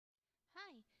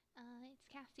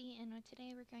Cassie, and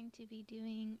today we're going to be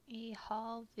doing a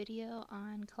haul video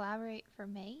on Collabor88 for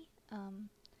May.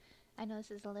 I know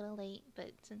this is a little late,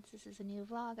 but since this is a new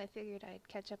vlog, I figured I'd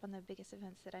catch up on the biggest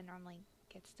events that I normally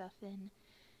get stuff in,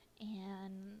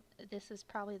 and this is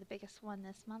probably the biggest one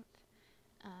this month.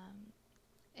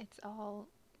 It's all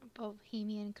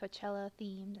Bohemian Coachella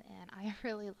themed, and I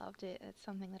really loved it. It's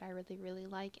something that I really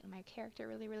like, and my character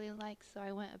really likes, so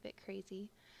I went a bit crazy.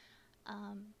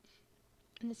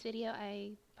 In this video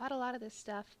I bought a lot of this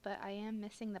stuff, but I am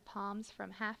missing the poms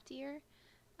from Half Deer.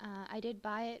 I did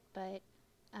buy it, but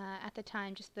at the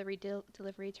time just the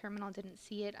redelivery terminal didn't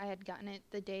see it. I had gotten it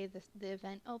the day the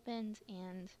event opened,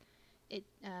 and it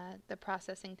the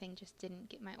processing thing just didn't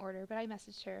get my order, but I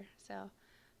messaged her, so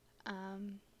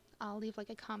I'll leave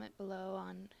like a comment below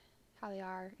on how they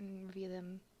are and review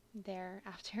them there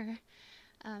after.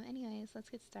 Anyways,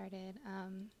 let's get started.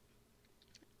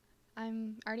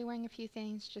 I'm already wearing a few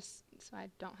things just so I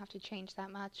don't have to change that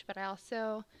much, but I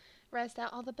also rezzed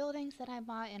out all the buildings that I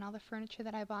bought and all the furniture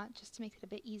that I bought just to make it a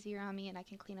bit easier on me, and I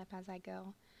can clean up as I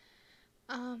go.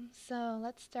 So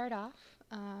let's start off.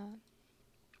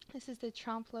 This is the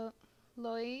Trompe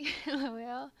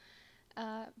Loeil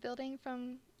building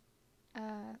from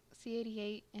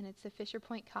C88, and it's a Fisher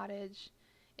Point cottage.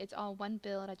 It's all one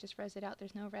build. I just rezzed it out.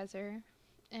 There's no rezzer.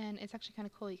 And it's actually kind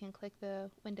of cool. You can click the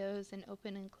windows and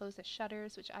open and close the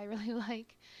shutters, which I really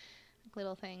like.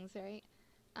 Little things, right?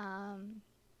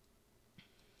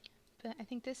 But I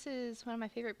think this is one of my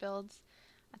favorite builds.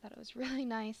 I thought it was really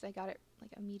nice. I got it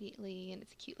like immediately, and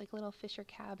it's a cute like little fisher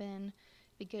cabin.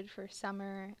 Be good for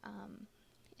summer.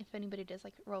 If anybody does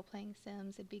like role-playing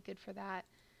sims, it'd be good for that.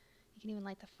 You can even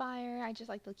light the fire. I just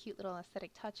like the cute little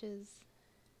aesthetic touches.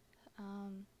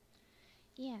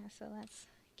 Yeah, so let's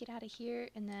get out of here,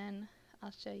 and then I'll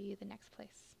show you the next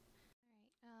place.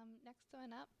 Alright, next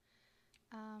one up,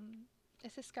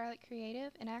 this is Scarlet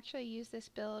Creative, and I actually used this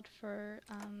build for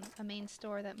a main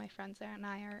store that my friends and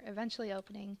I are eventually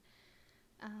opening.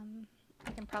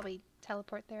 I can probably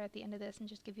teleport there at the end of this and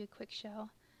just give you a quick show.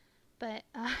 But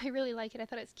I really like it. I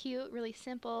thought it was cute, really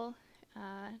simple,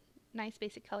 nice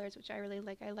basic colors, which I really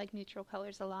like. I like neutral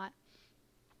colors a lot.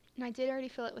 And I did already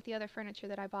fill it with the other furniture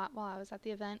that I bought while I was at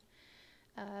the event.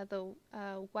 The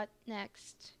What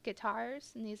Next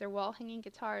guitars, and these are wall hanging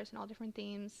guitars in all different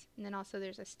themes, and then also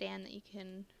there's a stand that you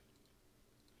can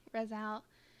res out,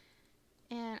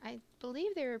 and I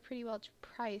believe they were pretty well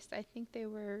priced. I think they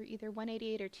were either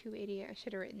 $188 or $288. I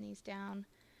should have written these down.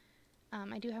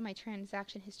 I do have my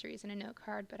transaction histories in a note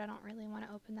card, but I don't really want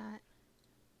to open that.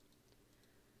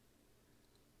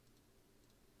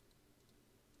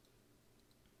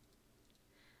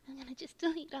 I'm gonna just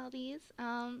delete all these.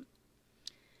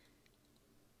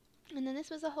 And then this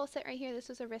was a whole set right here. This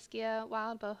was Ariskea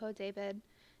Wild Boho Daybed,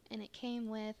 and it came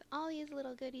with all these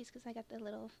little goodies because I got the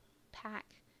little pack.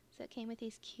 So it came with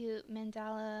these cute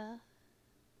mandala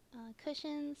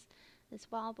cushions,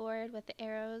 this wall board with the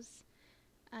arrows,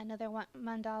 another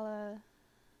mandala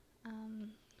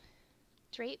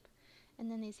drape, and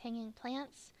then these hanging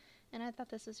plants. And I thought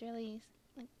this was really,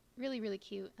 like, really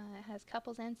cute. It has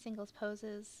couples and singles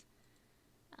poses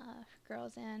for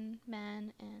girls and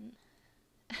men, and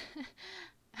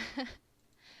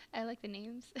I like the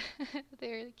names.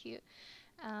 They're really cute.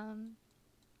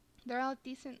 They're all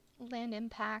decent land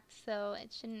impact, so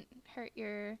it shouldn't hurt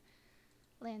your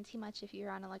land too much if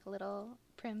you're on like a little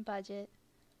prim budget.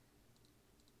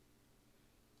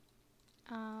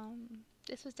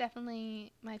 This was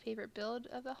definitely my favorite build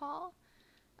of the haul.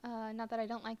 Not that I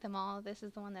don't like them all. This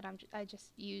is the one that I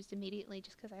just used immediately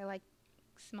just because I like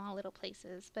small little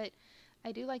places, but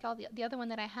I do like all the other one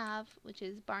that I have, which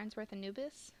is Barnsworth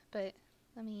Anubis. But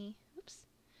let me, oops,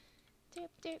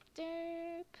 derp,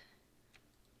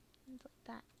 like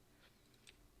that.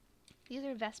 These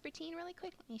are vespertine really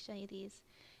quick. Let me show you these.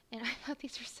 And I thought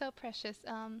these were so precious.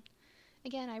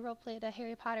 Again, I roleplayed a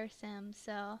Harry Potter sim,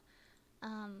 so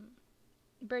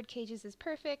bird cages is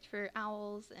perfect for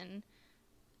owls, and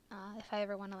if I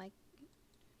ever want to like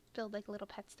build like a little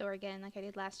pet store again, like I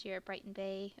did last year at Brighton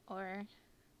Bay, or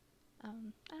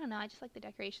I don't know, I just like the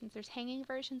decorations. There's hanging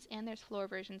versions and there's floor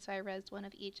versions, so I rezzed one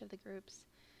of each of the groups.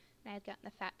 And I had gotten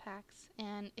the fat packs.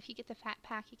 And if you get the fat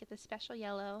pack, you get the special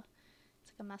yellow.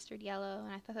 It's like a mustard yellow,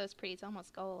 and I thought that was pretty. It's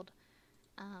almost gold.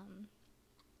 So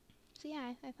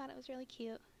yeah, I thought it was really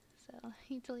cute. So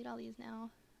you delete all these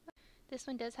now. This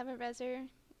one does have a rezzer.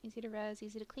 Easy to res,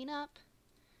 easy to clean up.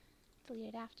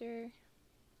 Delete it after.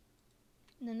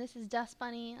 And then this is Dust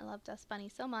Bunny. I love Dust Bunny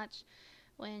so much.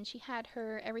 When she had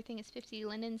her Everything is 50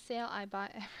 Linden sale, I bought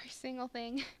every single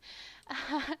thing.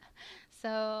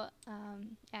 So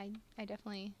I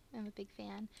definitely am a big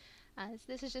fan. So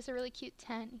this is just a really cute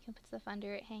tent. You can put stuff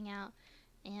under it, hang out,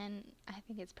 and I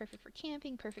think it's perfect for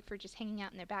camping, perfect for just hanging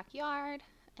out in their backyard.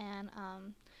 And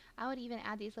I would even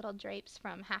add these little drapes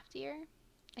from Half Deer.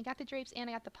 I got the drapes and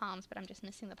I got the poms, but I'm just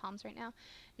missing the poms right now.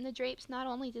 And the drapes, not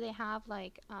only do they have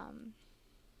like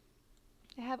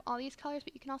they have all these colors,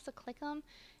 but you can also click them,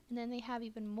 and then they have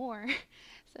even more.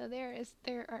 So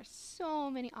there are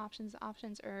so many options. The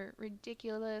options are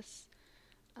ridiculous.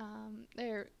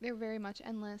 They're very much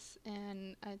endless,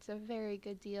 and it's a very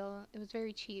good deal. It was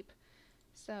very cheap,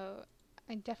 so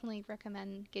I definitely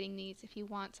recommend getting these if you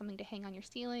want something to hang on your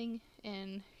ceiling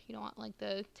and you don't want like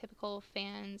the typical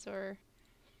fans or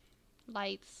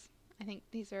lights. I think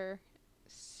these are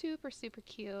super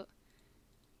cute.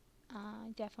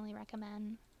 I definitely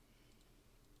recommend.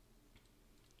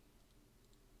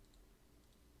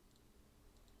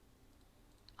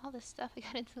 All this stuff I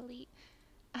gotta delete.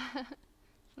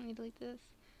 Let me delete this.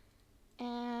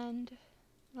 And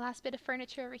the last bit of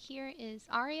furniture over here is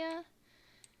Aria.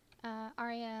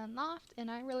 Aria and Loft,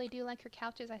 and I really do like her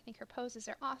couches. I think her poses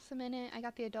are awesome in it. I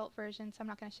got the adult version, so I'm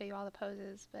not going to show you all the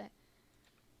poses, but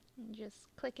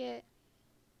just click it.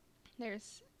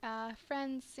 There's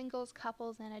friends, singles,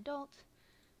 couples, and adult.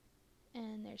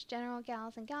 And there's general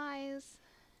gals and guys,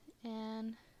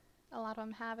 and a lot of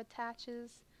them have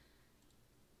attaches.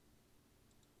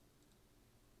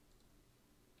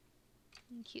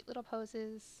 And cute little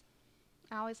poses.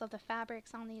 I always love the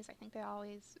fabrics on these. I think they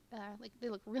always they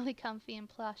look really comfy and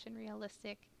plush and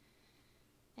realistic.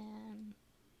 And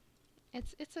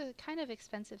it's a kind of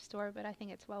expensive store, but I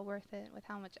think it's well worth it with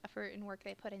how much effort and work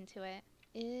they put into it.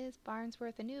 Is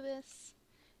Barnsworth Anubis,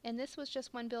 and this was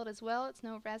just one build as well. It's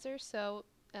no reser, so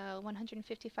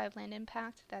 155 land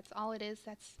impact. That's all it is.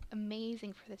 That's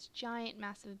amazing for this giant,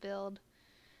 massive build.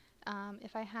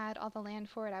 If I had all the land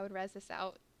for it, I would res this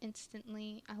out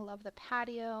instantly. I love the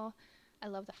patio. I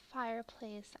love the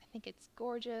fireplace. I think it's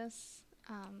gorgeous.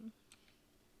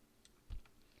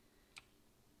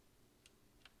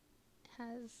 It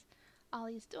has all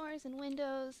these doors and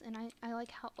windows, and I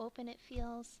like how open it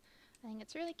feels. I think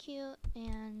it's really cute,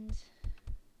 and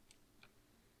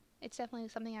it's definitely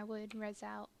something I would res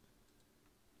out.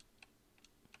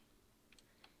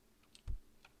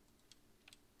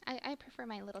 I prefer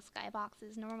my little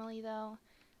skyboxes normally, though.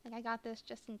 Like, I got this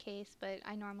just in case, but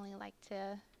I normally like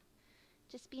to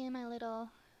just be in my little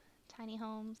tiny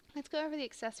homes. Let's go over the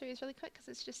accessories really quick because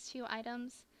it's just 2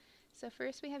 items. So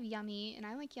first we have Yummy, and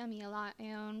I like Yummy a lot.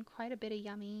 I own quite a bit of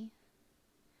Yummy.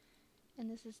 And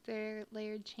this is their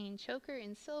layered chain choker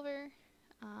in silver.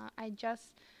 I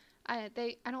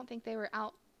don't think they were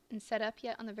out and set up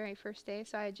yet on the very first day,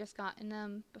 so I had just gotten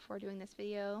them before doing this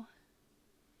video,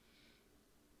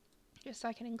 just so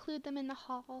I can include them in the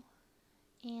haul.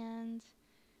 And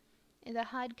the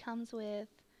HUD comes with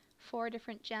 4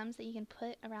 different gems that you can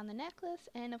put around the necklace,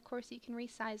 and of course you can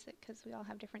resize it because we all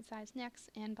have different size necks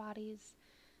and bodies,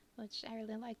 which I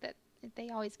really like that they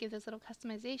always give those little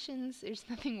customizations. There's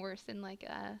nothing worse than like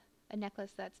a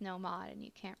necklace that's no mod and you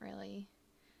can't really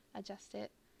adjust it.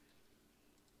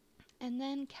 And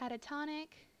then Catatonic,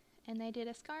 and they did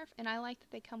a scarf, and I like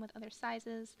that they come with other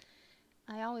sizes.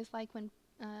 I always like when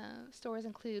stores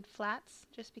include flats,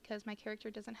 just because my character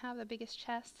doesn't have the biggest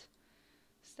chest,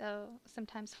 so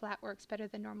sometimes flat works better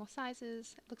than normal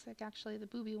sizes. It looks like actually the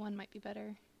booby one might be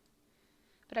better,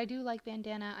 but I do like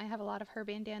bandana. I have a lot of her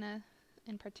bandana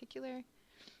in particular.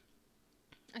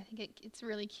 I think it's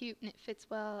really cute and it fits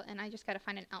well, and I just gotta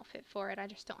find an outfit for it. I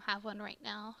just don't have one right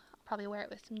now. I'll probably wear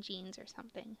it with some jeans or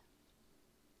something.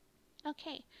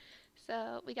 Okay,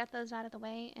 so we got those out of the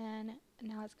way, and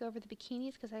now let's go over the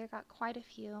bikinis because I got quite a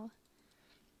few.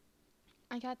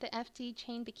 I got the FD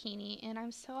chain bikini, and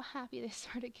I'm so happy they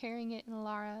started carrying it in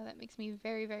Lara. That makes me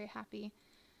very, very happy.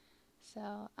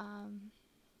 So, let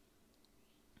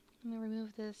me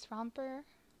remove this romper, and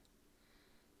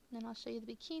then I'll show you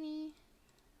the bikini.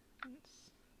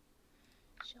 Let's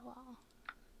show all.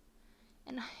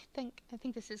 And I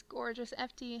think this is gorgeous.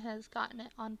 FD has gotten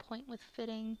it on point with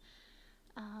fitting.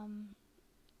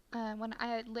 When I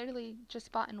had literally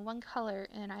just bought in one color,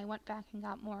 and I went back and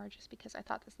got more just because I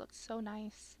thought this looked so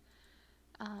nice.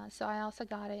 So I also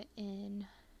got it in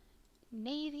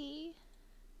navy.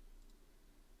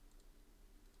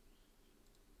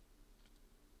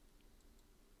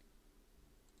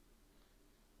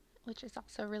 Which is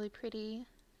also really pretty.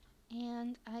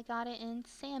 And I got it in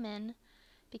salmon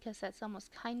because that's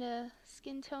almost kind of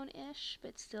skin tone-ish,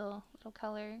 but still a little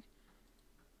color.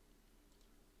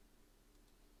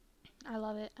 I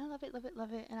love it. I love it, love it,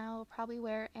 love it. And I will probably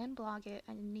wear it and blog it.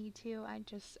 I need to. I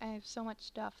have so much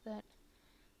stuff that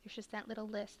there's just that little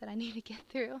list that I need to get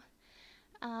through.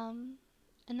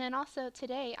 And then also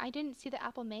today, I didn't see the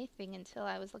Apple May thing until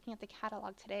I was looking at the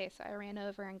catalog today, so I ran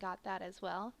over and got that as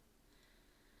well.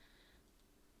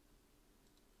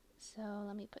 So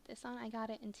let me put this on. I got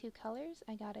it in 2 colors.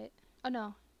 I got it, oh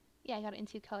no, yeah, I got it in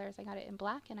 2 colors. I got it in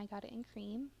black and I got it in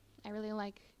cream. I really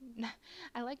like,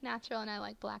 I like natural and I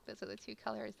like black. Those are the 2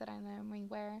 colors that I normally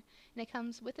wear. And it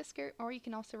comes with a skirt, or you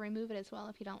can also remove it as well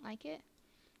if you don't like it.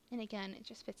 And again, it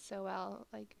just fits so well.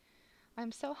 Like,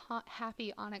 I'm so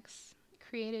happy Onyx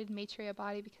created maitreya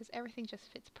body because everything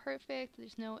just fits perfect.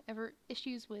 There's no ever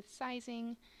issues with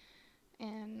sizing,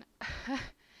 and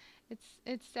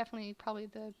it's definitely probably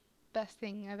the best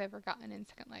thing I've ever gotten in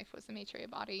Secondlife was the maitreya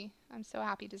body. I'm so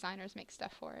happy designers make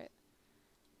stuff for it.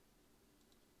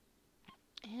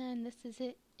 And this is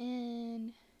it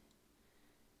in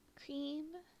cream.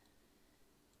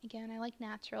 Again, I like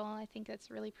natural. I think that's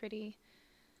really pretty.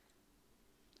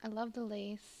 I love the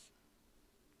lace.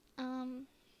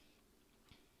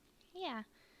 Yeah,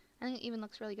 I think it even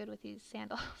looks really good with these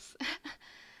sandals.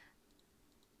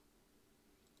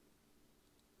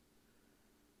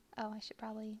 Oh, I should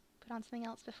probably put on something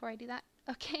else before I do that.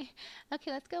 Okay,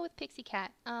 let's go with Pixicat.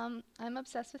 I'm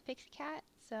obsessed with Pixicat,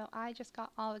 so I just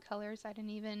got all the colors. I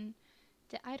didn't even,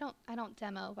 I don't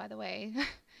demo, by the way.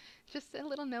 Just a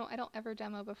little note, I don't ever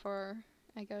demo before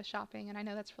I go shopping, and I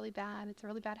know that's really bad. It's a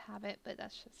really bad habit, but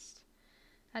that's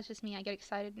just me. I get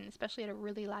excited, and especially at a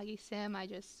really laggy sim, I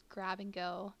just grab and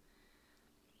go.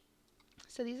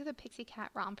 So these are the Pixicat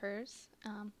rompers,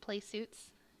 play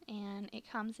suits, and it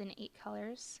comes in 8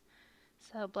 colors.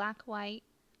 So black, white,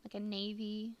 like a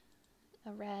navy,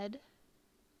 a red,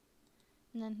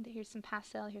 and then here's some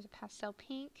pastel. Here's a pastel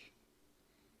pink,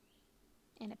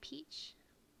 and a peach.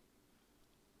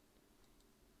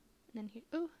 And then here,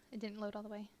 ooh, it didn't load all the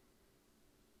way.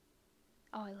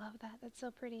 Oh, I love that. That's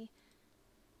so pretty.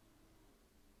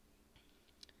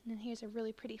 And then here's a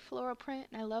really pretty floral print,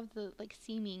 and I love the like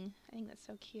seaming. I think that's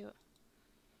so cute.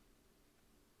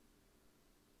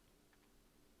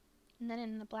 And then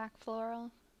in the black floral,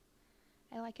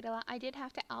 I like it a lot. I did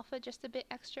have to alpha just a bit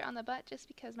extra on the butt just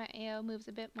because my AO moves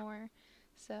a bit more.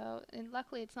 So, and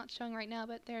luckily it's not showing right now,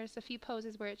 but there's a few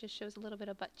poses where it just shows a little bit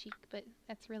of butt cheek, but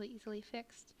that's really easily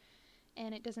fixed.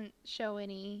 And it doesn't show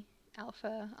any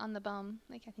alpha on the bum.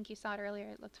 Like I think you saw it earlier,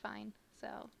 it looked fine.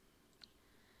 So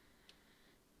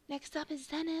next up is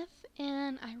Zenith,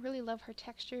 and I really love her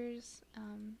textures.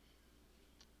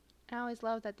 I always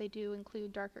love that they do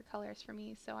include darker colors for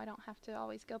me, so I don't have to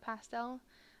always go pastel.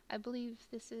 I believe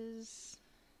this is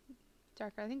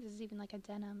darker. I think this is even like a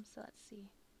denim, so let's see.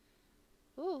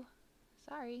 Ooh,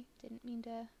 sorry, didn't mean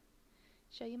to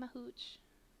show you my hooch.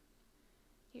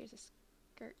 Here's a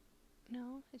skirt.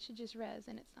 No, it should just res,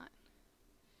 and it's not.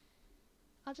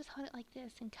 I'll just hold it like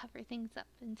this and cover things up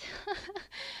until,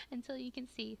 until you can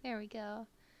see. There we go.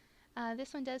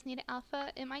 This one does need an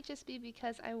alpha. It might just be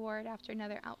because I wore it after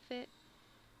another outfit.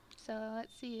 So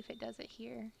let's see if it does it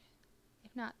here.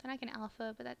 If not, then I can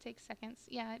alpha, but that takes seconds.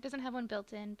 Yeah, it doesn't have one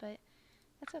built in, but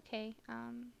that's okay.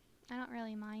 I don't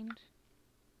really mind.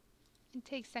 It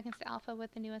takes seconds to alpha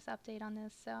with the newest update on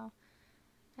this, so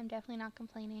I'm definitely not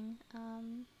complaining.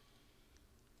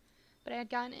 But I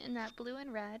had gotten it in that blue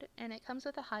and red, and it comes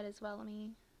with a HUD as well. Let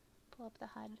me pull up the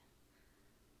HUD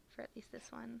for at least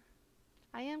this one.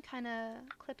 I am kind of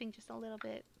clipping just a little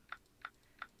bit.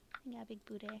 I got a big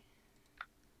booty.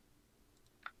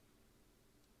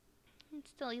 It's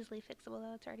still easily fixable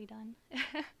though, it's already done.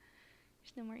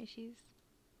 There's no more issues.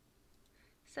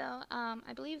 So,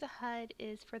 I believe the HUD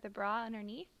is for the bra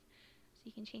underneath, so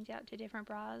you can change out to different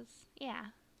bras. Yeah.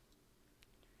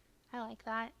 I like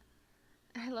that.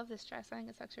 I love this dress. I think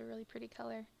it's actually a really pretty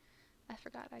color. I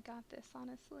forgot I got this,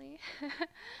 honestly.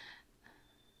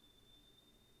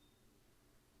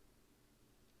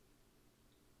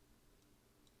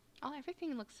 Oh,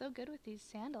 everything looks so good with these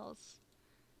sandals.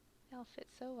 They all fit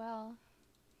so well.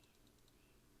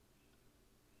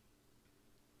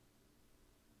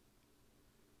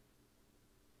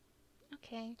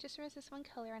 Okay, just res this one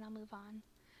color and I'll move on.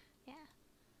 Yeah.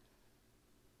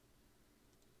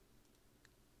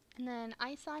 And then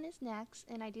ISON is next,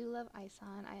 and I do love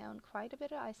ISON. I own quite a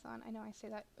bit of ISON. I know I say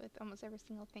that with almost every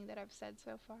single thing that I've said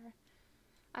so far.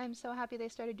 I'm so happy they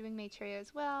started doing maitreya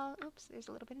as well. Oops, there's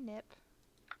a little bit of nip.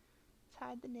 Let's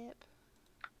hide the nip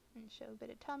and show a bit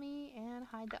of tummy and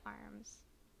hide the arms.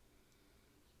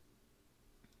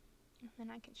 And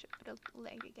then I can show a bit of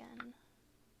leg again.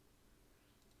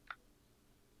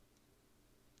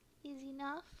 Easy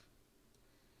enough.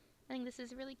 I think this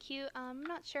is really cute. I'm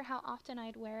not sure how often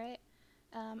I'd wear it.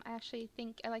 I actually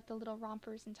think I like the little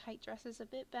rompers and tight dresses a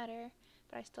bit better,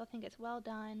 but I still think it's well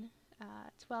done.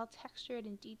 It's well textured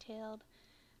and detailed.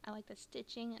 I like the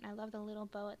stitching, and I love the little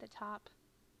bow at the top.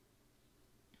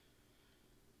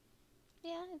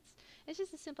 Yeah, it's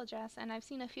just a simple dress, and I've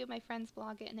seen a few of my friends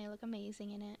blog it, and they look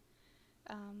amazing in it.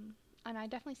 And I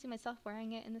definitely see myself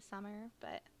wearing it in the summer,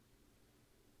 but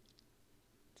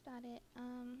that's about it.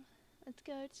 Let's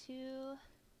go to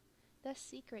the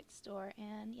secret store,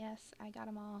 and yes, I got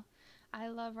them all. I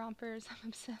love rompers. I'm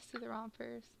obsessed with the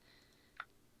rompers.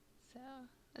 So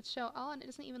let's show all, and it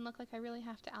doesn't even look like I really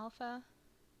have to alpha.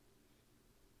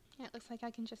 Yeah, it looks like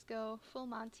I can just go full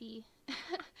Monty.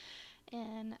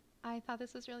 And I thought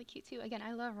this was really cute too. Again,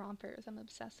 I love rompers. I'm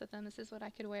obsessed with them. This is what I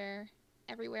could wear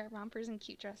everywhere, rompers and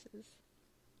cute dresses.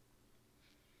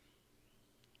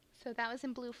 So that was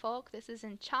in Blue Folk. This is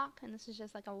in Chalk, and this is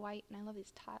just like a white, and I love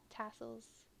these tassels.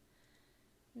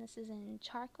 And this is in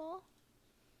Charcoal.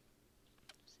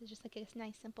 So just like a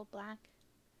nice simple black.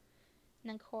 And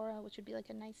then Coral, which would be like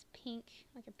a nice pink,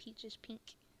 like a peachish pink.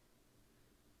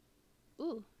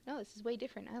 Ooh, no, this is way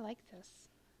different. I like this.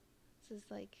 This is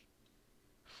like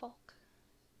folk.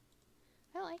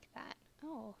 I like that.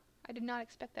 Oh, I did not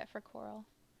expect that for Coral.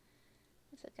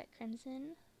 Let's look at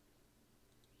Crimson.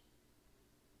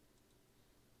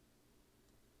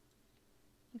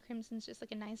 And Crimson's just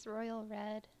like a nice royal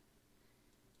red.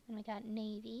 And we got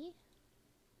Navy.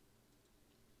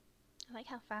 I like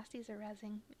how fast these are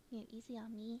rezzing. Making it easy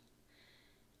on me.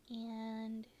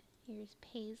 And here's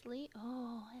Paisley.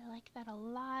 Oh, I like that a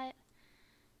lot.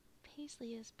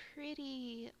 Paisley is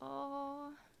pretty.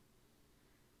 Oh,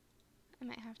 I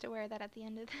might have to wear that at the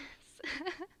end of this.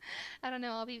 I don't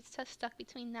know, I'll be stuck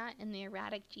between that and the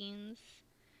erratic jeans.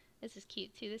 This is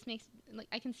cute too. This makes, like,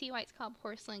 I can see why it's called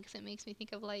porcelain, because it makes me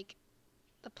think of like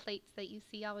the plates that you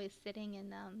see always sitting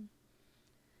in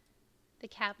the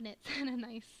cabinets in a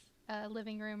nice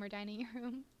living room or dining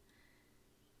room.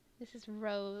 This is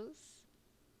Rose.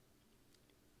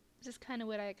 This is kind of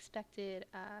what I expected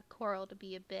Coral to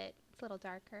be a bit. It's a little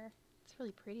darker. It's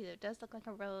really pretty though. It does look like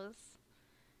a rose.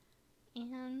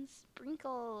 And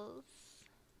Sprinkles.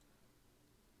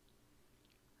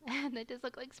 And it does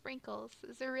look like Sprinkles.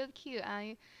 These are really cute.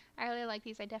 I really like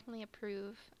these. I definitely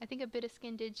approve. I think a bit of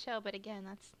skin did show, but again,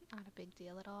 that's not a big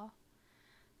deal at all.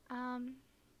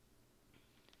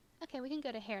 Okay, we can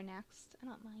go to hair next. I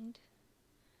don't mind.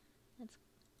 Let's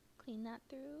clean that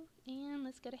through, and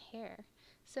let's go to hair.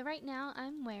 So right now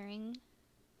I'm wearing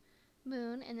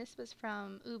Moon, and this was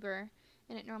from Uber,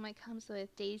 and it normally comes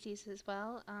with daisies as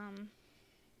well.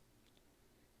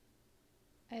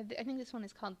 I think this one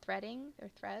is called Threading, or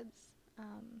Threads.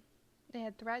 They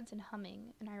had Threads and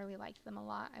Humming, and I really liked them a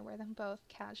lot. I wear them both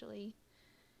casually.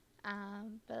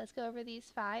 But let's go over these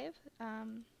 5.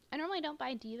 I normally don't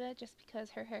buy Diva just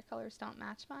because her hair colors don't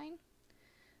match mine.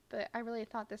 But I really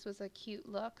thought this was a cute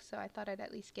look, so I thought I'd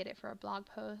at least get it for a blog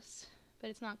post. But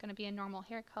it's not going to be a normal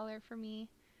hair color for me.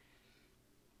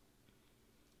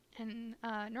 And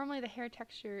normally the hair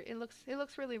texture, it looks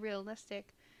really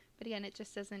realistic. But again, it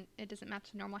doesn't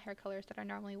match the normal hair colors that I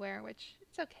normally wear, which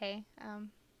it's okay.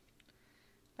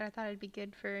 But I thought it'd be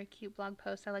good for a cute blog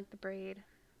post. I like the braid.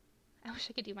 I wish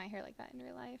I could do my hair like that in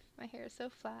real life. My hair is so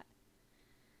flat.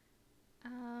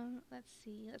 Let's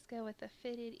see. Let's go with the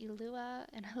fitted elua,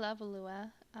 and I love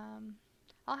elua.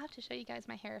 I'll have to show you guys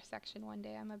my hair section one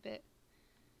day. I'm a bit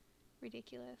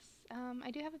ridiculous.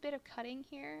 I do have a bit of cutting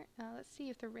here. Let's see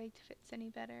if the rigged fits any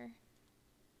better.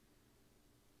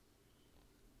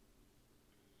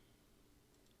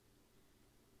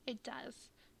 It does.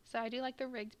 So I do like the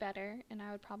rigged better, and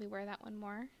I would probably wear that one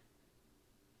more.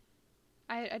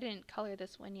 I didn't color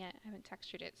this one yet. I haven't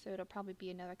textured it, so it'll probably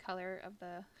be another color of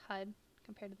the HUD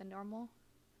compared to the normal.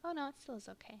 Oh no, it still is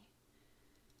okay.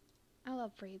 I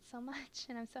love braids so much,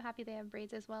 and I'm so happy they have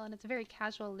braids as well, and it's a very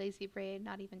casual, lazy braid,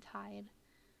 not even tied.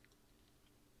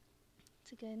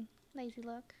 It's a good, lazy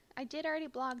look. I did already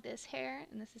blog this hair,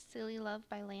 and this is Silly Love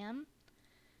by Lamb.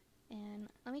 And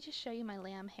let me just show you my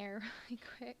lamb hair really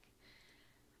quick.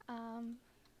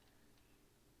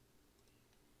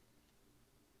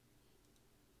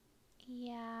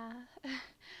 Yeah,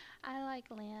 I like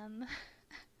lamb.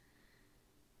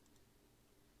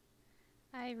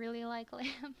 I really like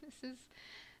lamb.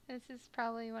 This is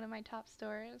probably one of my top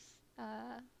stores,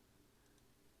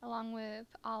 along with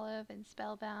Olive and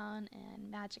Spellbound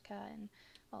and Magica and,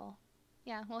 well,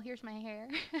 yeah. Well, here's my hair.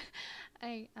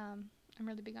 I'm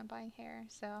really big on buying hair,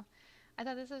 so I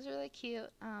thought this was really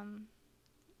cute.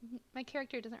 My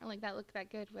character doesn't really look that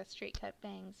good with straight cut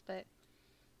bangs, but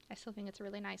I still think it's a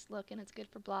really nice look, and it's good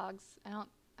for blogs.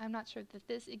 I'm not sure that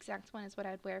this exact one is what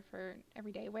I'd wear for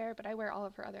everyday wear, but I wear all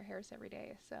of her other hairs every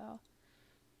day, so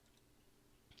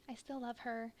I still love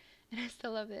her, and I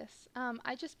still love this.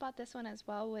 I just bought this one as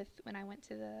well when I went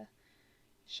to the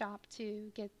shop to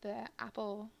get the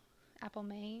Apple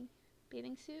May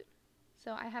bathing suit.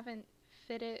 So I haven't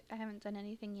fit it. I haven't done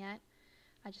anything yet.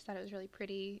 I just thought it was really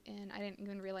pretty, and I didn't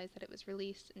even realize that it was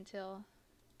released until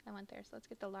I went there. So let's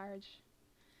get the large.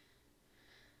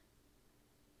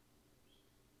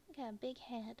 Got a big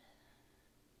head.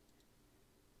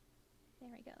 There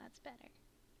we go, that's better.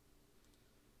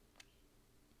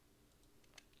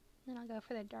 Then I'll go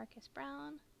for the darkest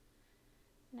brown.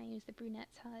 And I use the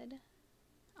brunette's HUD.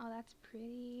 Oh, that's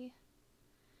pretty.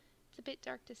 It's a bit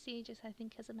dark to see, just I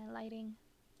think because of my lighting.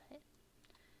 But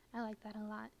I like that a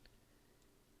lot.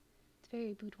 It's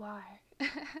very boudoir.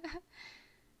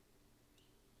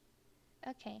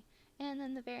 Okay, and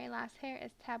then the very last hair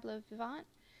is Tableau Vivant.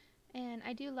 And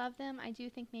I do love them. I do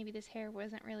think maybe this hair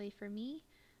wasn't really for me,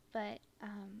 but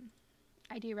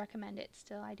I do recommend it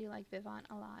still. I do like Vivant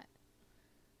a lot.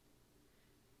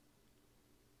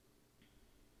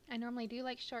 I normally do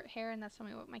like short hair, and that's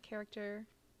something what my character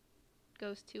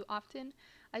goes to often.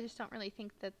 I just don't really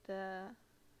think that the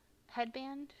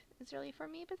headband is really for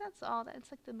me, but that's all.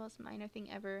 That's like the most minor thing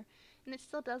ever. And it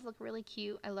still does look really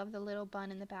cute. I love the little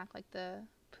bun in the back, like the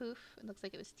poof. It looks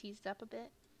like it was teased up a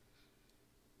bit.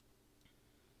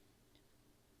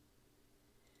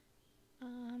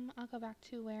 I'll go back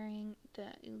to wearing the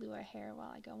elua hair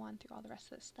while I go on through all the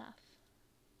rest of the stuff.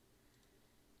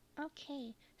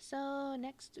 Okay, so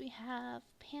next we have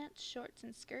pants, shorts,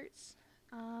 and skirts.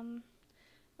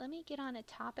 Let me get on a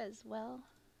top as well,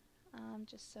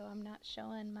 just so I'm not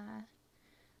showing my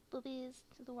boobies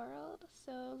to the world.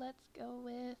 So let's go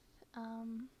with,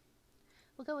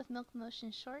 we'll go with Milk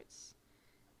Motion shorts,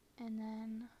 and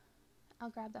then I'll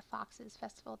grab the Fox's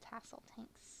Festival Tassel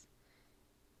tanks.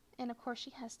 And of course she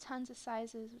has tons of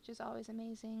sizes, which is always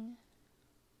amazing.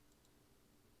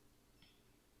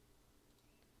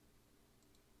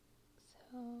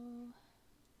 So,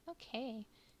 okay,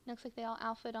 looks like they all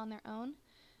alphaed on their own.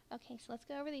 Okay, so let's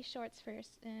go over these shorts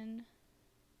first, and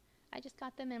I just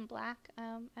got them in black.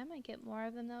 I might get more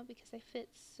of them though because they fit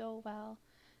so well.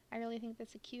 I really think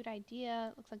that's a cute idea.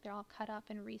 It looks like they're all cut up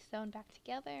and re-sewn back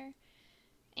together,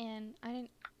 and I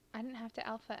didn't have to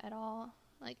alpha at all,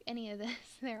 like any of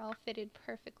this. They're all fitted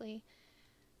perfectly.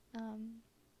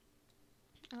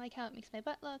 I like how it makes my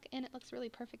butt look, and it looks really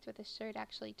perfect with this shirt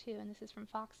actually too, and this is from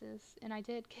Fox's, and I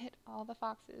did get all the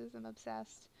Foxes. I'm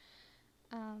obsessed.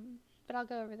 But I'll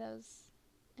go over those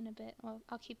in a bit. Well,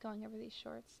 I'll keep going over these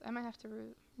shorts. I might have to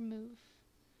remove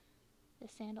the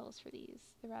sandals for the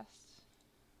rest.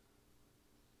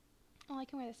 Oh, I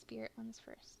can wear the Spirit ones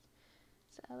first.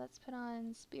 So let's put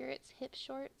on Spirit's hip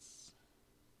shorts.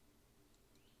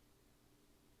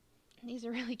 And these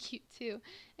are really cute too,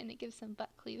 and it gives some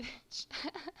butt cleavage.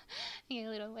 A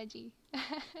little wedgie.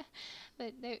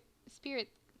 But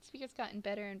Spirit's gotten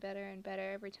better and better and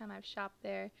better every time I've shopped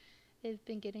there. They've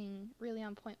been getting really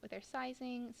on point with their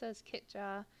sizing. So is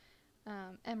Kitja,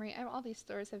 Amore. All these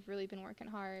stores have really been working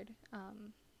hard.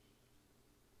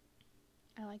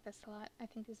 I like this a lot. I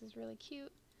think this is really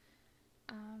cute.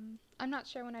 I'm not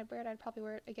sure when I'd wear it. I'd probably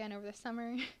wear it again over the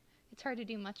summer. It's hard to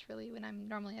do much really when I'm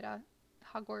normally at a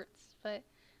Hogwarts, but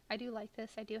I do like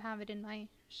this. I do have it in my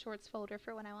shorts folder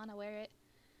for when I want to wear it.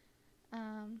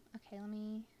 Okay, let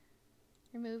me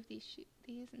remove these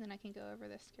and then I can go over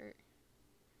the skirt.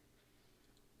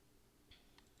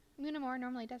 Amore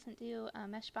normally doesn't do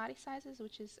mesh body sizes,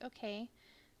 which is okay.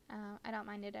 I don't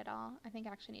mind it at all. I think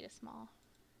I actually need a small.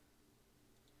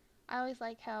 I always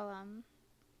like how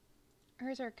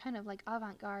hers are kind of like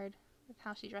avant-garde with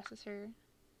how she dresses her.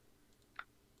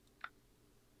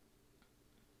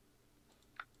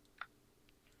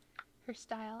 Her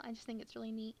style. I just think it's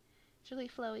really neat. It's really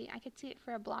flowy. I could see it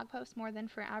for a blog post more than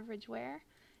for average wear,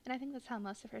 and I think that's how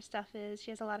most of her stuff is. She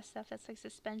has a lot of stuff that's like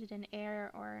suspended in air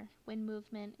or wind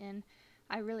movement, and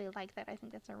I really like that. I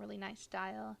think that's a really nice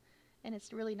style, and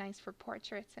it's really nice for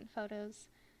portraits and photos.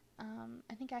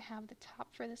 I think I have the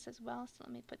top for this as well, so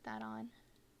let me put that on.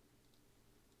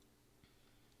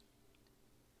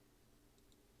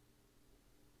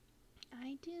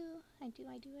 I do.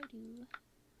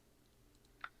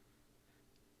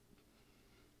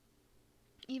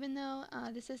 Even though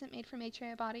this isn't made for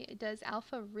maitreya body, it does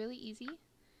alpha really easy,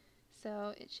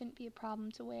 so it shouldn't be a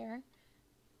problem to wear.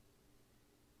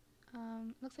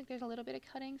 Looks like there's a little bit of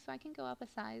cutting, so I can go up a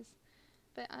size,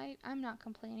 but I'm not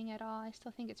complaining at all. I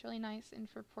still think it's really nice, and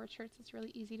for portraits it's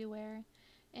really easy to wear.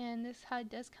 And this HUD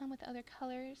does come with other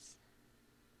colors,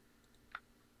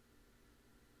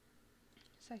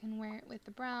 so I can wear it with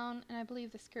the brown, and I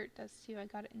believe the skirt does too. I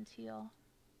got it in teal.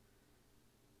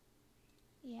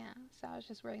 Yeah, so I was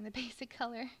just wearing the basic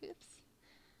color. Oops.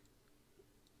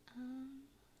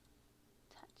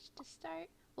 Touch to start.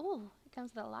 Ooh, it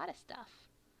comes with a lot of stuff.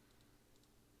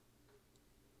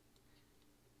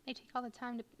 I take all the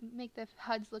time to make the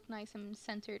HUDs look nice and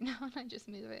centered now, and I just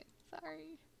move it.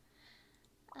 Sorry.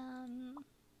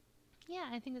 Yeah,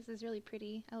 I think this is really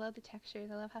pretty. I love the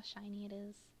textures. I love how shiny it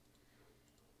is.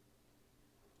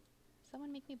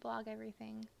 Someone make me blog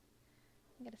everything.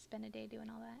 I'm gonna spend a day doing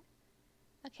all that.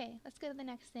 Okay, let's go to the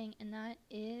next thing, and that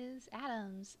is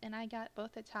Addams. And I got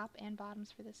both the top and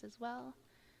bottoms for this as well.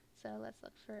 So let's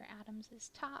look for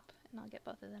Addams' top, and I'll get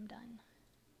both of them done.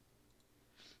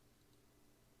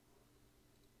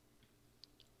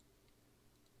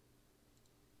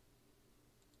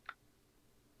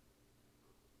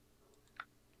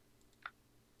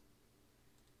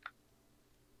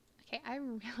 Okay, I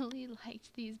really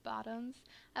liked these bottoms.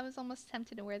 I was almost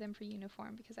tempted to wear them for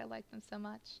uniform because I like them so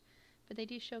much. But they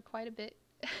do show quite a bit.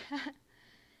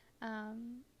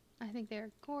 I think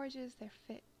they're gorgeous. They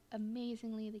fit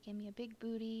amazingly. They gave me a big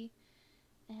booty.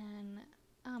 And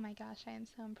oh my gosh, I am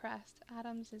so impressed.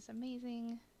 Addams is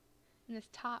amazing. And this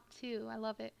top too, I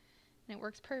love it. And it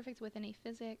works perfect with any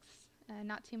physics.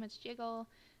 Not too much jiggle.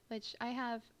 Which I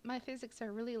have, my physics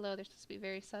are really low. They're supposed to be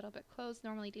very subtle, but clothes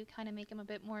normally do kind of make them a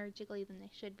bit more jiggly than they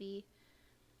should be.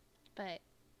 But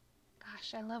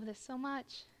gosh, I love this so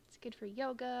much. It's good for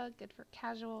yoga, good for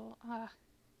casual.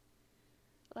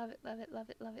 Love it, love it, love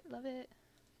it, love it, love it.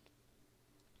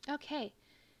 Okay,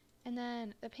 and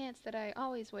then the pants that I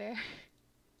always wear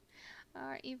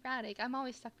are erratic. I'm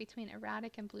always stuck between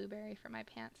erratic and blueberry for my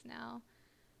pants now.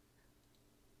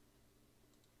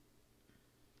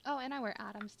 Oh, and I wear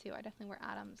Addams too. I definitely wear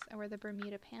Addams. I wear the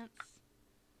Bermuda pants.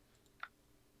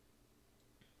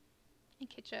 And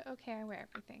Kitcha. Okay, I wear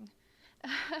everything.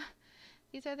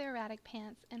 These are the erratic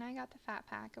pants, and I got the fat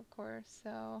pack, of course,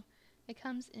 so it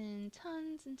comes in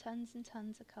tons and tons and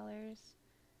tons of colors.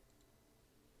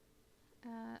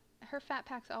 Her fat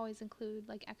packs always include,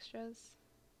 like, extras.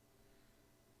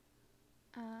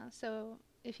 So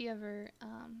if you ever,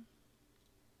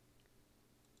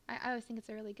 I always think it's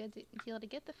a really good deal to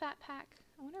get the fat pack.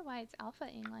 I wonder why it's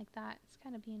alpha-ing like that. It's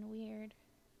kind of being weird.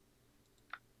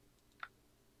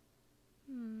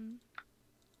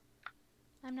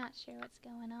 I'm not sure what's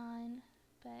going on,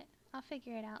 but I'll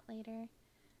figure it out later.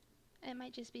 It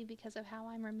might just be because of how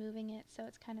I'm removing it, so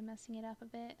it's kind of messing it up a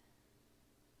bit.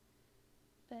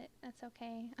 But that's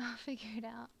okay. I'll figure it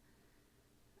out.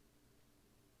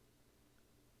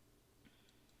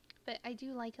 But I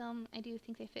do like them. I do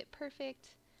think they fit perfect.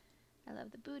 I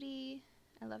love the booty.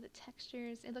 I love the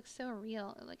textures. It looks so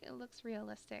real. It looks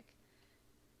realistic.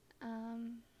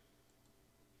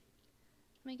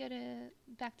 Let me go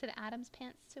back to the Addams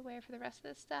pants to wear for the rest of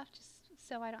this stuff, just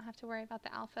so I don't have to worry about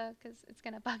the alpha, because it's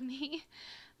going to bug me.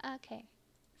 Okay,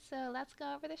 so let's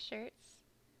go over the shirts.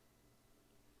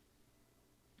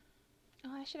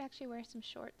 Oh, I should actually wear some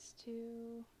shorts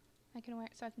too. I can wear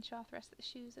it so I can show off the rest of the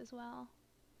shoes as well.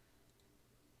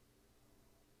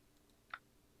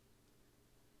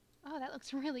 Oh, that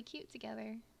looks really cute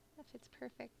together. That fits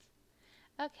perfect.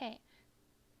 Okay,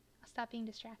 I'll stop being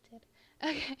distracted.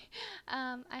 Okay,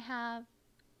 I have,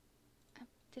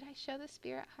 did I show the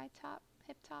Spirit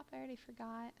hip top? I already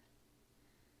forgot.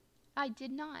 I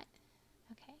did not.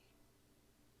 Okay.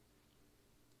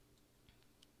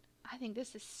 I think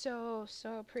this is so,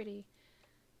 so pretty.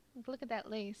 Look at that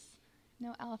lace.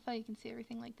 No alpha, you can see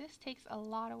everything. Like, this takes a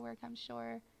lot of work, I'm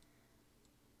sure.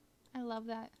 I love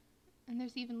that. And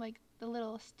there's even, like, the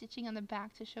little stitching on the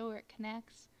back to show where it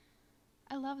connects.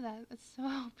 I love that. It's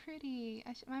so pretty.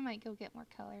 I might go get more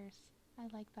colors. I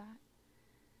like that.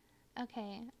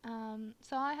 Okay,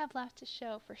 so all I have left to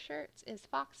show for shirts is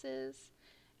foxes,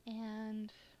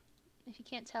 and if you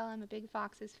can't tell, I'm a big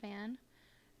foxes fan.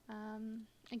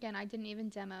 Again, I didn't even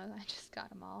demo, I just got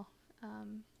them all.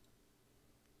 Come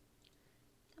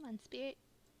on, Spirit,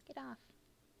 get off.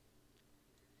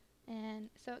 And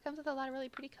so it comes with a lot of really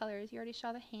pretty colors. You already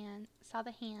saw the hand.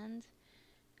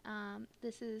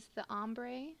 This is the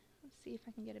ombre. Let's see if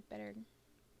I can get a better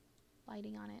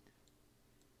lighting on it.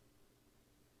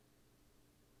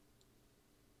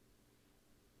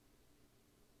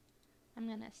 I'm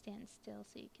gonna stand still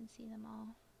so you can see them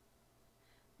all.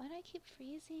 Why do I keep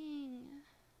freezing?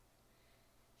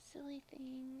 Silly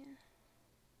thing.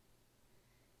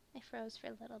 I froze for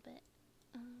a little bit.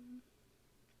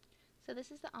 So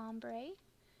this is the ombre,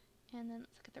 and then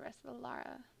let's look at the rest of the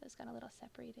Lara. That's got a little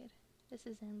separated. This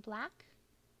is in black.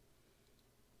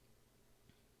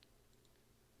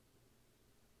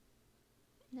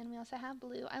 And then we also have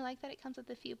blue. I like that it comes with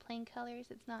a few plain colors.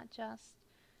 It's not just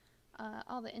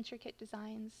all the intricate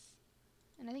designs.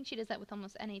 And I think she does that with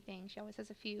almost anything. She always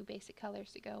has a few basic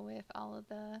colors to go with all of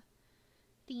the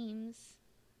themes.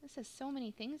 This has so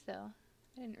many things though.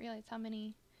 I didn't realize how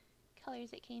many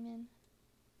colors it came in.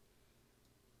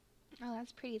 Oh,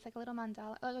 that's pretty. It's like a little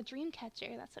mandala. Oh, a dream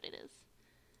catcher. That's what it is.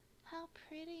 How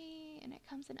pretty. And it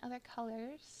comes in other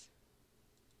colors.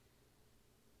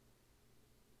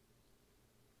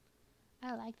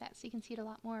 I like that. So you can see it a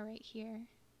lot more right here.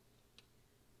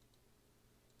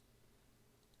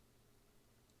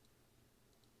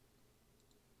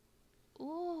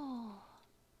 Ooh.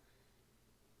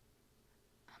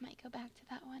 I might go back to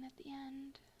that one at the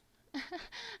end.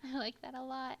 I like that a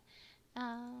lot.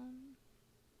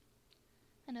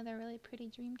 Another really pretty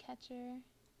dream catcher.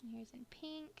 And here's in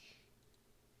pink.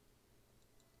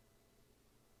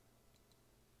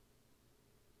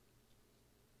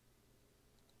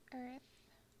 Earth.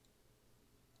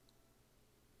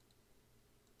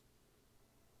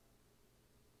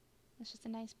 It's just a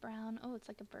nice brown. Oh, it's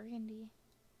like a burgundy.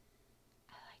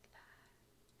 I like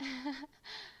that. I'm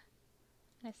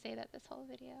gonna say that this whole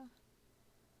video.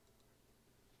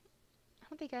 I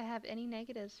don't think I have any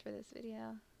negatives for this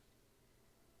video.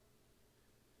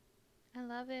 I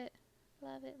love it.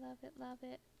 Love it, love it, love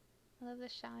it. I love the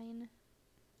shine.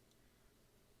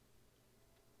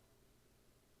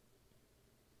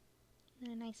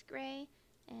 And a nice gray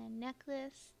and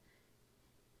necklace.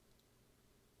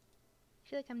 I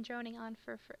feel like I'm droning on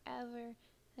for forever.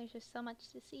 There's just so much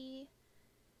to see.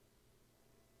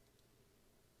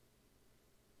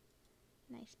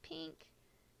 Nice pink.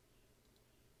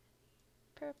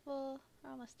 Purple.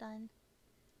 We're almost done.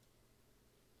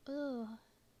 Ooh,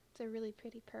 it's a really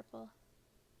pretty purple.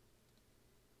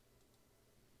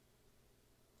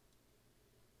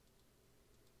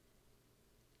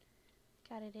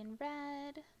 Got it in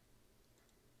red.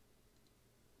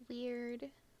 Weird.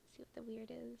 Let's see what the weird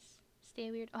is.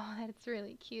 Stay weird. Oh, that's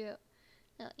really cute.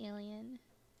 Little alien.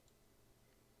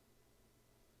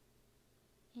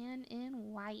 And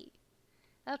in white.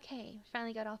 Okay,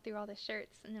 finally got all through all the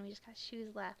shirts, and then we just got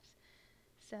shoes left.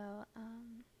 So,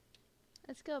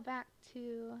 let's go back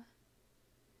to,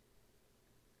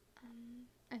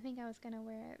 I think I was gonna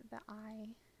wear the eye.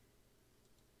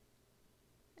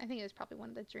 I think it was probably one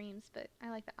of the dreams, but I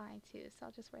like the eye too, so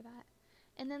I'll just wear that.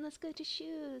 And then let's go to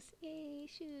shoes. Yay,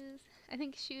 shoes. I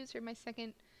think shoes are my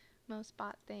second most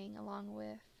bought thing, along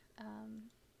with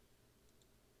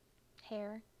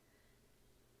hair.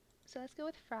 So let's go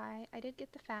with Fry. I did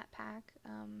get the fat pack.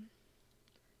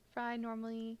 Fry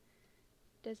normally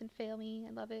doesn't fail me.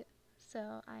 I love it.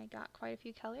 So I got quite a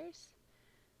few colors.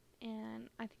 And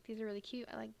I think these are really cute.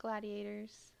 I like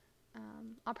gladiators.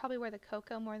 I'll probably wear the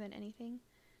cocoa more than anything.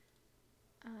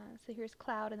 So here's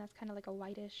Cloud, and that's kind of like a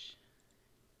whitish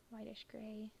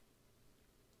gray.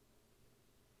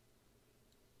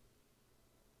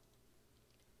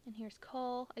 And here's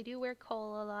Coal. I do wear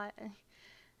Coal a lot.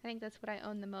 I think that's what I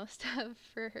own the most of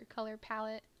for her color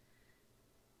palette.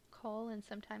 Coal, and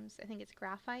sometimes I think it's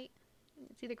graphite.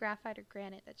 It's either graphite or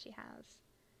granite that she has.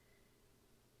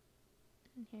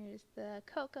 And here's the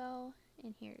cocoa,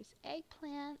 and here's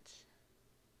eggplant.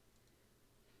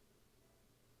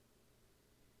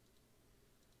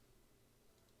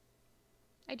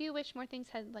 I do wish more things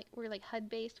were like HUD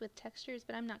based with textures,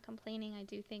 but I'm not complaining. I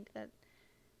do think that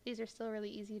these are still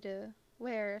really easy to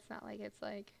wear. It's not like it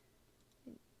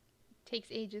takes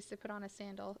ages to put on a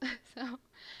sandal. So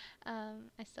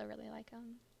I still really like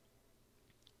them.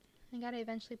 I gotta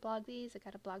eventually blog these. I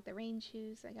gotta blog the rain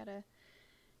shoes. I gotta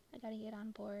get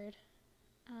on board.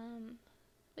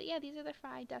 But yeah, these are the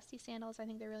Fry Dusty sandals. I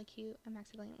think they're really cute. I'm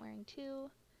accidentally wearing two,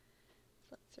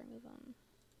 so let's remove them.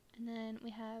 And then we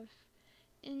have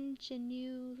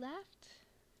Ingenue left,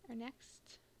 or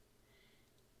next,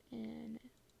 and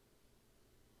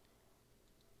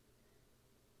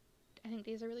I think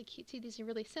these are really cute too. These are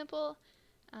really simple,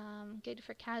 good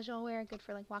for casual wear, good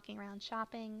for like walking around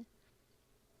shopping.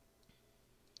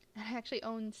 And I actually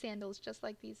own sandals just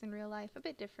like these in real life, a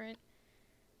bit different.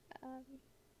 A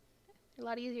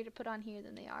lot easier to put on here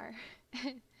than they are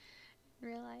in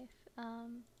real life.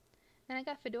 Then I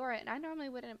got Phedora, and I normally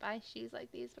wouldn't buy shoes like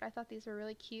these, but I thought these were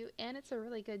really cute, and it's a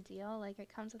really good deal. Like,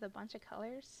 it comes with a bunch of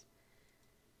colors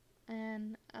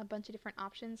and a bunch of different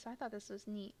options, so I thought this was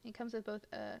neat. It comes with both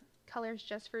colors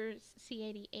just for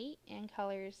C88 and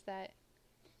colors that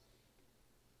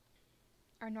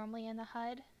are normally in the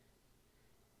HUD.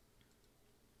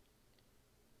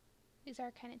 These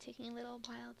are kind of taking a little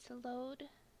while to load,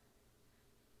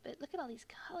 but look at all these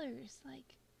colors.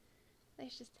 Like,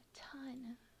 there's just a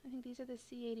ton. I think these are the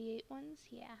C88 ones,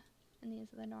 yeah, and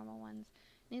these are the normal ones.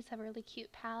 These have a really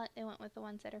cute palette. They went with the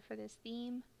ones that are for this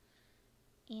theme.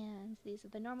 And these are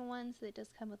the normal ones. It does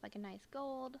come with like a nice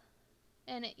gold.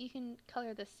 And you can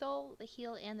color the sole, the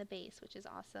heel, and the base, which is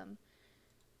awesome.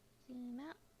 Zoom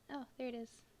out. Oh, there it is.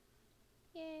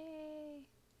 Yay!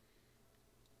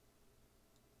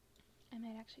 I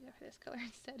might actually go for this color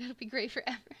instead. It'll be gray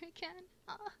forever again.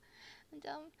 Aw, I'm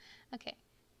dumb. Okay.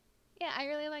 Yeah, I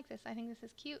really like this. I think this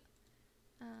is cute.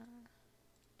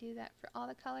 Do that for all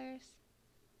the colors.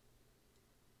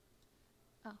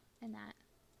 Oh, and that.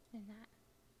 And that.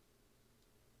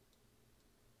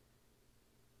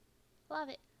 Love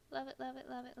it. Love it, love it,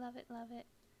 love it, love it, love it.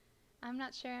 I'm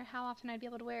not sure how often I'd be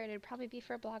able to wear it. It'd probably be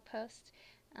for a blog post.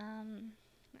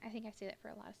 I think I say that for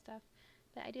a lot of stuff.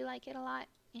 But I do like it a lot.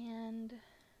 And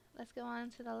let's go on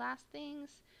to the last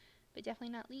things. But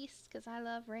definitely not least, because I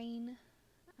love rain.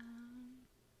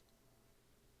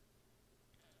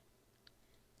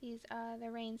 These are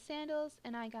the rain sandals,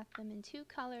 and I got them in 2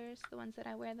 colors. The ones that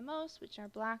I wear the most, which are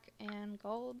black and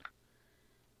gold.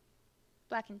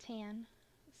 Black and tan.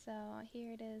 So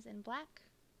here it is in black.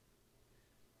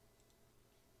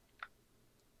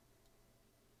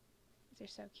 These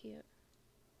are so cute.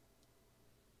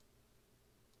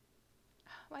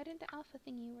 Why didn't the alpha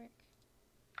thingy work?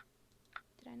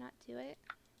 Did I not do it?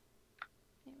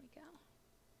 There we go.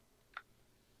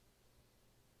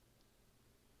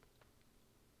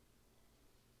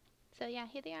 So yeah,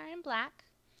 here they are in black.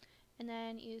 And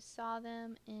then you saw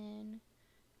them in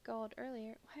gold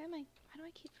earlier. Why do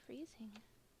I keep freezing?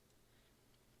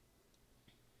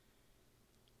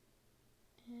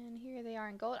 And here they are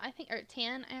in gold. I think, or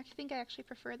tan. I think I actually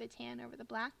prefer the tan over the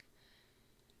black.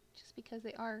 Just because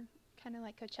they are kind of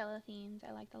like Coachella themed.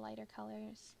 I like the lighter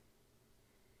colors.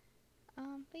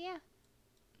 But yeah,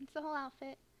 it's the whole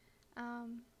outfit.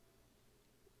 I'm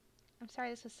sorry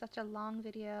this was such a long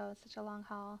video, such a long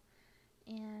haul.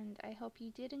 And I hope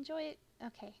you did enjoy it.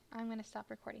 Okay, I'm going to stop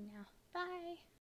recording now. Bye!